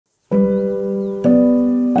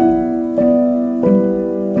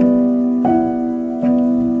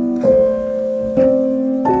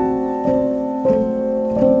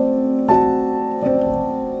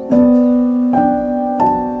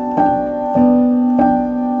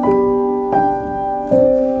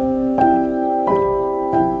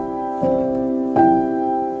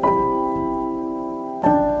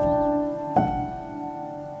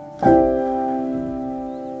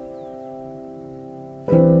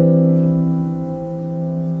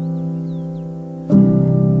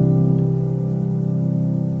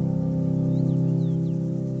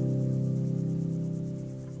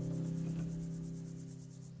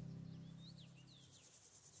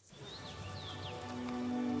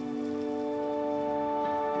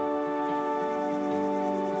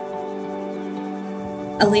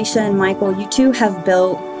Alisha and Michael, you two have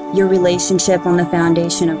built your relationship on the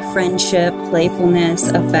foundation of friendship, playfulness,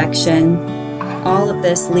 affection. All of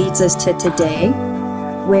this leads us to today,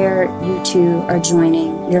 where you two are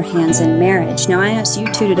joining your hands in marriage. Now, I asked you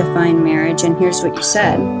two to define marriage, and here's what you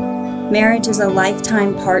said. Marriage is a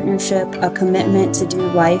lifetime partnership, a commitment to do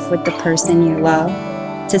life with the person you love,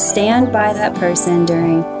 to stand by that person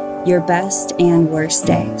during your best and worst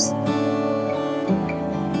days.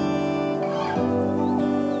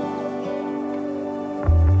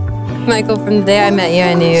 Michael, from the day I met you,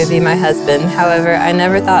 I knew you would be my husband. However, I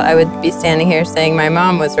never thought I would be standing here saying my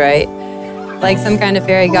mom was right. Like some kind of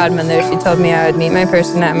fairy godmother, she told me I would meet my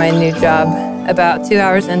person at my new job. About 2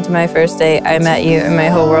 hours into my first date, I met you and my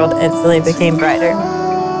whole world instantly became brighter.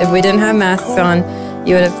 If we didn't have masks on,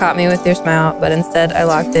 you would have caught me with your smile, but instead I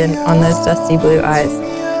locked in on those dusty blue eyes.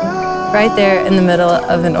 Right there in the middle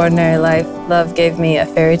of an ordinary life, love gave me a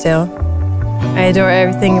fairy tale. I adore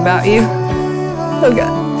everything about you. Oh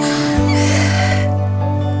God.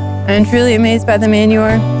 I am truly amazed by the man you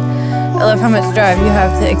are. I love how much drive you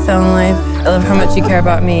have to excel in life. I love how much you care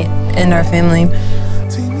about me and our family.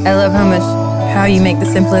 I love how you make the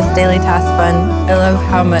simplest daily tasks fun. I love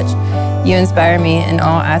how much you inspire me in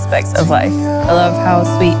all aspects of life. I love how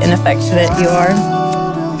sweet and affectionate you are.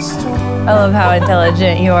 I love how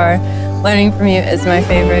intelligent you are. Learning from you is my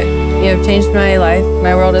favorite. You have changed my life.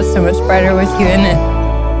 My world is so much brighter with you in it.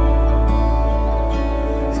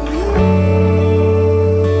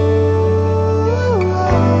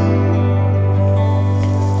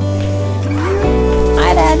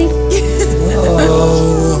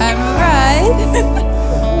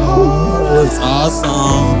 That's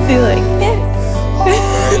awesome. You like it?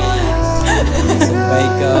 Some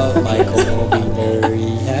makeup. Michael will be very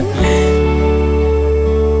happy.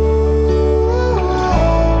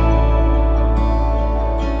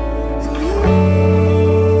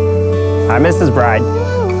 Hi, Mrs. Bride.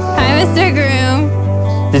 Hi, Mr.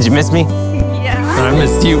 Groom. Did you miss me? Yeah. I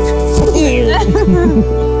missed you.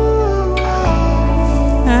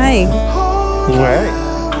 Hi. All right.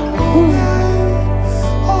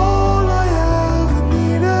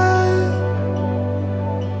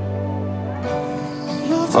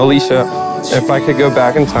 Alisha, if I could go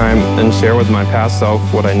back in time and share with my past self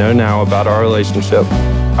what I know now about our relationship,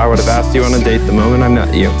 I would have asked you on a date the moment I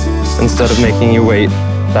met you, instead of making you wait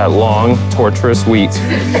that long, torturous week.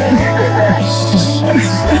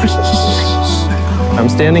 I'm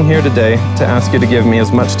standing here today to ask you to give me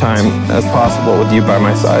as much time as possible with you by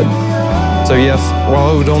my side. So yes,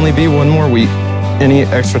 while it would only be one more week, any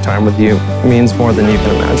extra time with you means more than you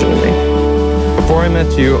can imagine to me. Before I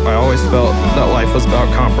met you, I always felt that life was about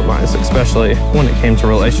compromise, especially when it came to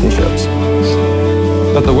relationships.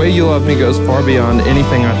 But the way you love me goes far beyond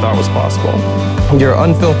anything I thought was possible. Your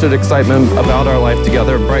unfiltered excitement about our life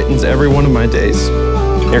together brightens every one of my days.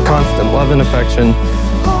 Your constant love and affection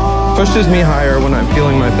pushes me higher when I'm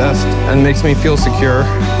feeling my best and makes me feel secure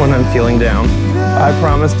when I'm feeling down. I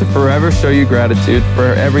promise to forever show you gratitude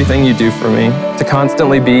for everything you do for me, to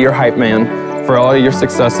constantly be your hype man for all your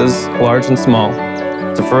successes, large and small,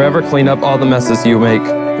 to forever clean up all the messes you make.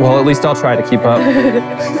 Well, at least I'll try to keep up.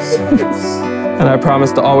 And I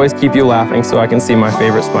promise to always keep you laughing so I can see my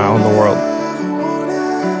favorite smile in the world.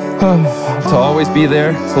 To always be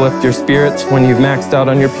there to lift your spirits when you've maxed out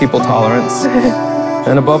on your people tolerance.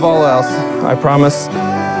 And above all else, I promise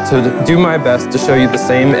to do my best to show you the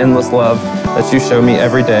same endless love that you show me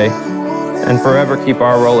every day, and forever keep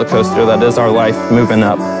our roller coaster that is our life moving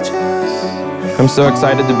up. I'm so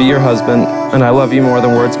excited to be your husband, and I love you more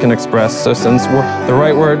than words can express. So since the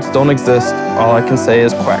right words don't exist, all I can say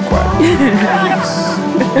is quack quack.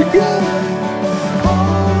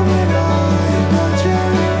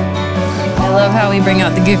 I love how we bring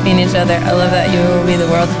out the goofy in each other. I love that you will be the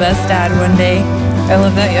world's best dad one day. I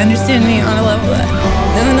love that you understand me on a level that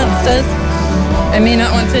no one else does. I may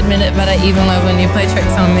not want to admit it, but I even love when you play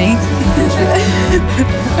tricks on me.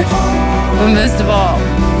 But most of all,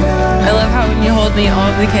 I love how when you hold me, all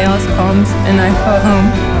of the chaos calms and I go home.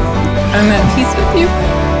 I'm at peace with you.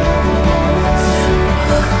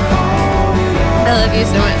 I love you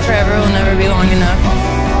so much. Forever will never be long enough.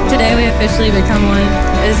 Today we officially become one.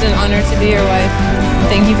 It is an honor to be your wife.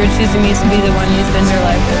 Thank you for choosing me to be the one you spend your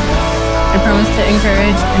life with. I promise to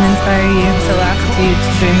encourage and inspire you, to laugh with you, to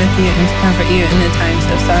dream with you, and to comfort you in the times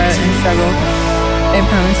of sorrow and struggle. I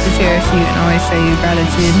promise to cherish you and always show you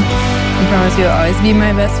gratitude. I promise you will always be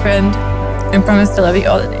my best friend. I promise to love you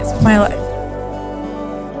all the days of my life.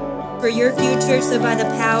 For your future, so by the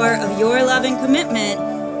power of your love and commitment,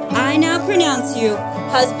 I now pronounce you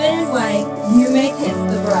husband and wife. You may kiss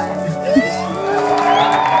the bride.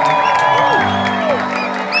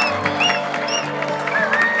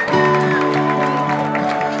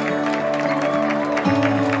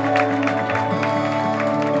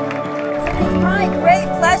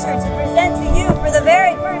 pleasure to present to you for the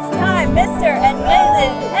very first time, Mr. and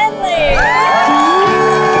Mrs. Hendley.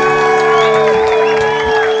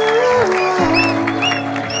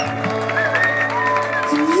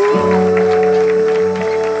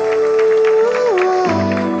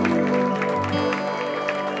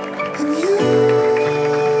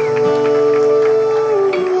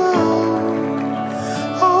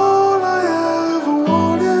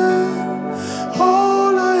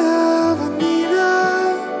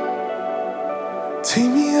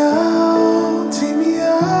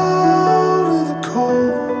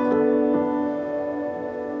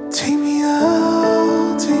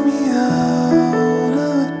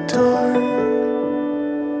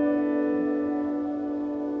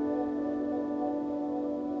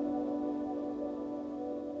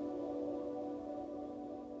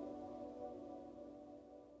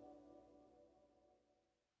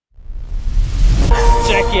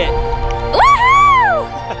 Check it. Woohoo!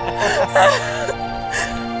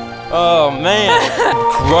 Oh man,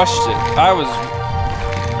 crushed it. I was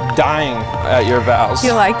dying at your vows.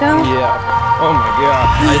 You liked them? Yeah. Oh my god.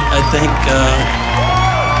 I think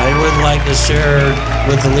I would like to share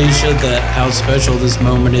with Alisha that how special this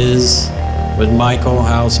moment is, with Michael,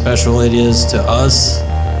 how special it is to us.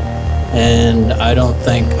 And I don't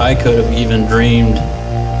think I could have even dreamed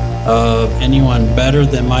of anyone better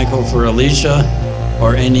than Michael for Alisha,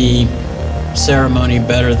 or any ceremony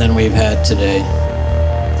better than we've had today.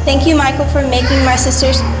 Thank you, Michael, for making my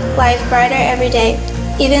sister's life brighter every day.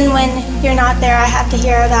 Even when you're not there, I have to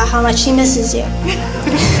hear about how much she misses you.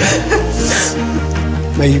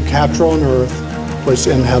 May you capture on earth what's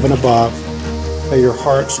in heaven above. May your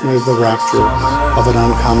hearts know the rapture of an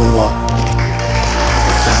uncommon love.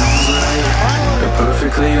 Sounds like a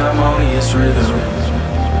perfectly harmonious rhythm.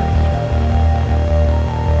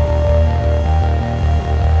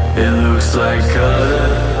 It looks like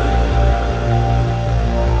color.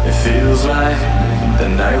 It feels like the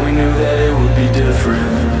night we knew that it would be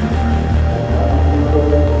different.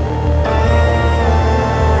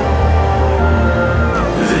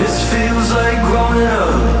 This feels like growing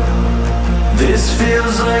up. This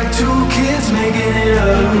feels like two kids making it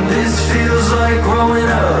up. This feels like growing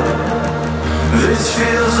up. This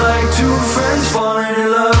feels like two friends falling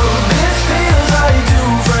in love. This feels like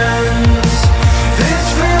two friends. This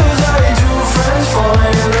feels like two friends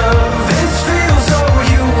falling in love. This feels so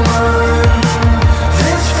human.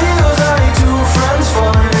 This feels like two friends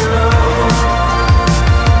falling in love.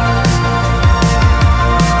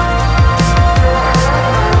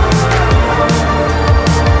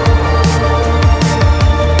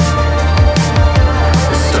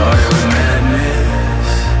 It started with madness.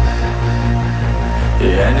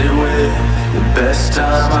 It ended with the best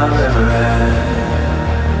time I've ever had.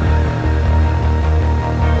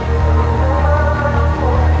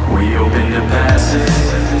 We opened a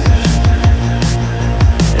passage,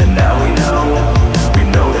 and now we know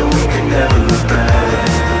that we can never look back.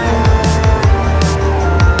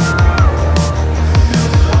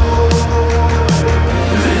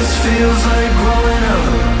 This feels like growing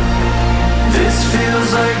up. This feels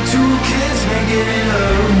like two kids making it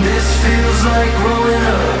up. This feels like growing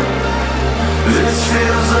up. This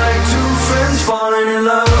feels